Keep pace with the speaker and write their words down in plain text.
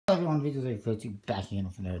everyone, videos I feel to backing in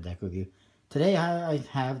from another deck review. Today I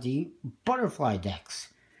have the butterfly decks,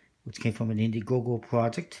 which came from an Indiegogo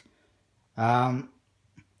project. The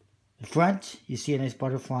front, you see a nice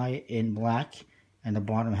butterfly in black, and the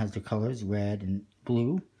bottom has the colors red and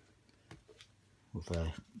blue, with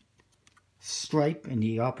a stripe in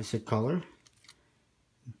the opposite color.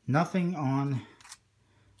 Nothing on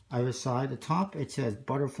either side. The top, it says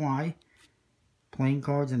butterfly playing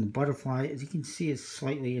cards, and the butterfly, as you can see, is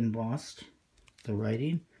slightly embossed, the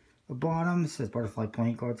writing. The bottom says butterfly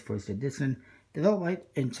playing cards, first edition,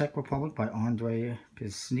 developed in Czech Republic by Andrej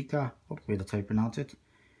Pisnica, hopefully that's how you pronounce it,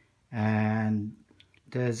 and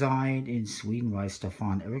designed in Sweden by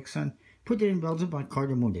Stefan Eriksson, put it in Belgium by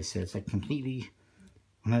Cardamundi. So it's like completely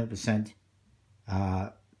 100%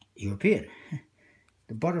 European.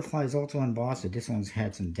 The butterfly is also embossed, so this one's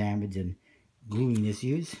had some damage and gluing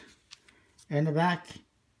issues. And the back,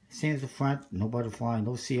 same as the front, no butterfly,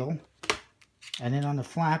 no seal. And then on the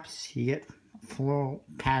flaps, you get a floral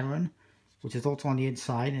pattern, which is also on the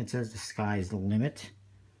inside, and it says the sky is the limit.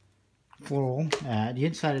 Floral. The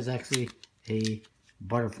inside is actually a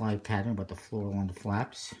butterfly pattern, but the floral on the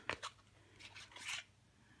flaps.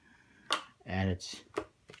 And it's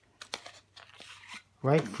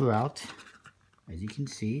right throughout, as you can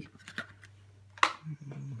see.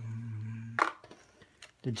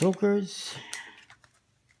 The jokers,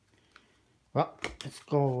 well, let's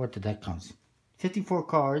go over what the deck comes. 54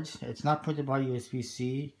 cards. It's not printed by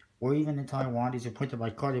USB-C or even in Taiwan. These are printed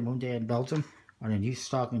by Cardamundi in Belgium on a new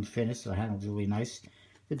stock and finish, so the handle's really nice.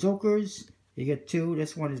 The jokers, you get two.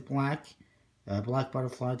 This one is black. Black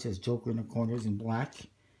butterfly, it says joker in the corners in black.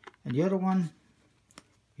 And the other one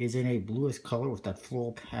is in a bluish color with that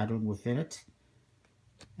floral pattern within it.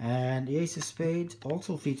 And the ace of spades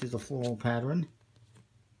also features a floral pattern.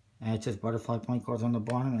 And it says butterfly playing cards on the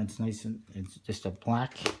bottom, and it's nice, and it's just a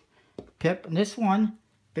black pip. And this one,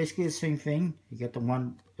 basically the same thing. You get the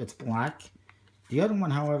one that's black. The other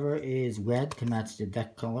one, however, is red to match the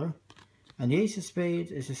deck color. And the ace of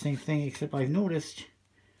spades is the same thing, except I've noticed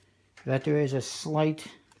that there is a slight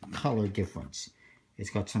color difference.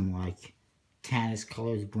 It's got some like tannish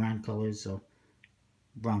colors, brown colors,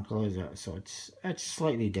 so it's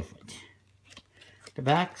slightly different. The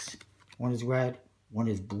backs, one is red, one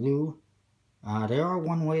is blue. They are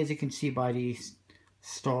one way, as you can see by the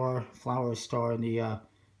star, flower star in the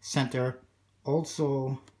center.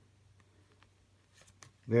 Also,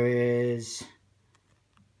 there is,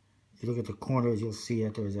 if you look at the corners, you'll see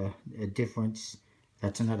that there's a difference.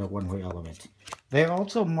 That's another one-way element. They're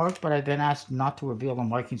also marked, but I've been asked not to reveal the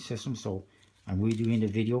marking system, so I'm redoing the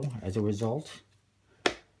video as a result.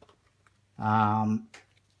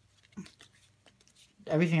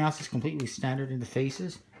 Everything else is completely standard in the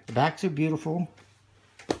faces. The backs are beautiful.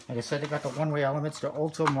 Like I said, they got the one-way elements. They're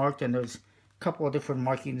also marked, and there's a couple of different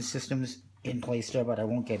marking systems in place there, but I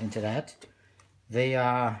won't get into that. They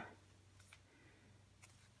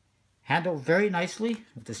handle very nicely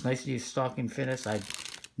with this nice new stocking finish. I'm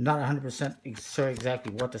not 100% sure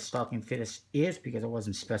exactly what the stocking finish is because it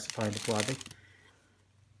wasn't specified in the project,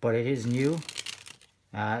 but it is new.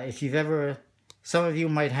 If you've ever, some of you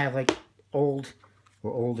might have like old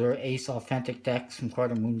or older Ace Authentic decks from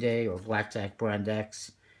Cardamundi or Blackjack brand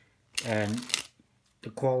decks, and the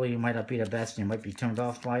quality might not be the best and you might be turned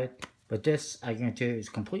off by it. But this, I guarantee you, is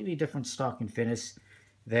completely different stock and finish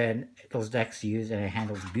than those decks use, and it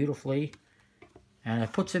handles beautifully. And I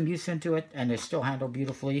put some use into it, and they still handle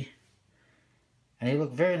beautifully. And they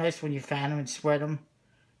look very nice when you fan them and spread them.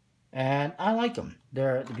 And I like them.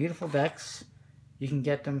 They're beautiful decks. You can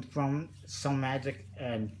get them from some Magic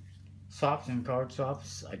and shops and card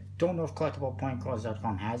shops. I don't know if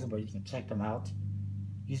collectibleplayingcards.com has them, but you can check them out.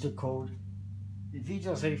 Use the code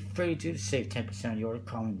VGLS32 to save 10% on your order.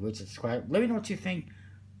 Comment, rate, subscribe. Let me know what you think.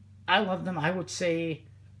 I love them. I would say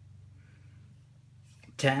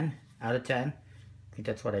 10 out of 10. I think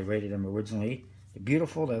that's what I rated them originally. They're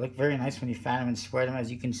beautiful. They look very nice when you fan them and spread them,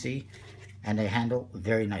 as you can see. And they handle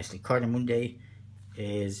very nicely. Cardamundi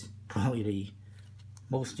is probably the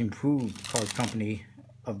most improved card company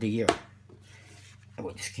of the year.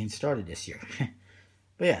 Oh, this game started this year.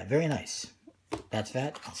 But yeah, very nice. That's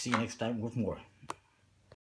that. I'll see you next time with more.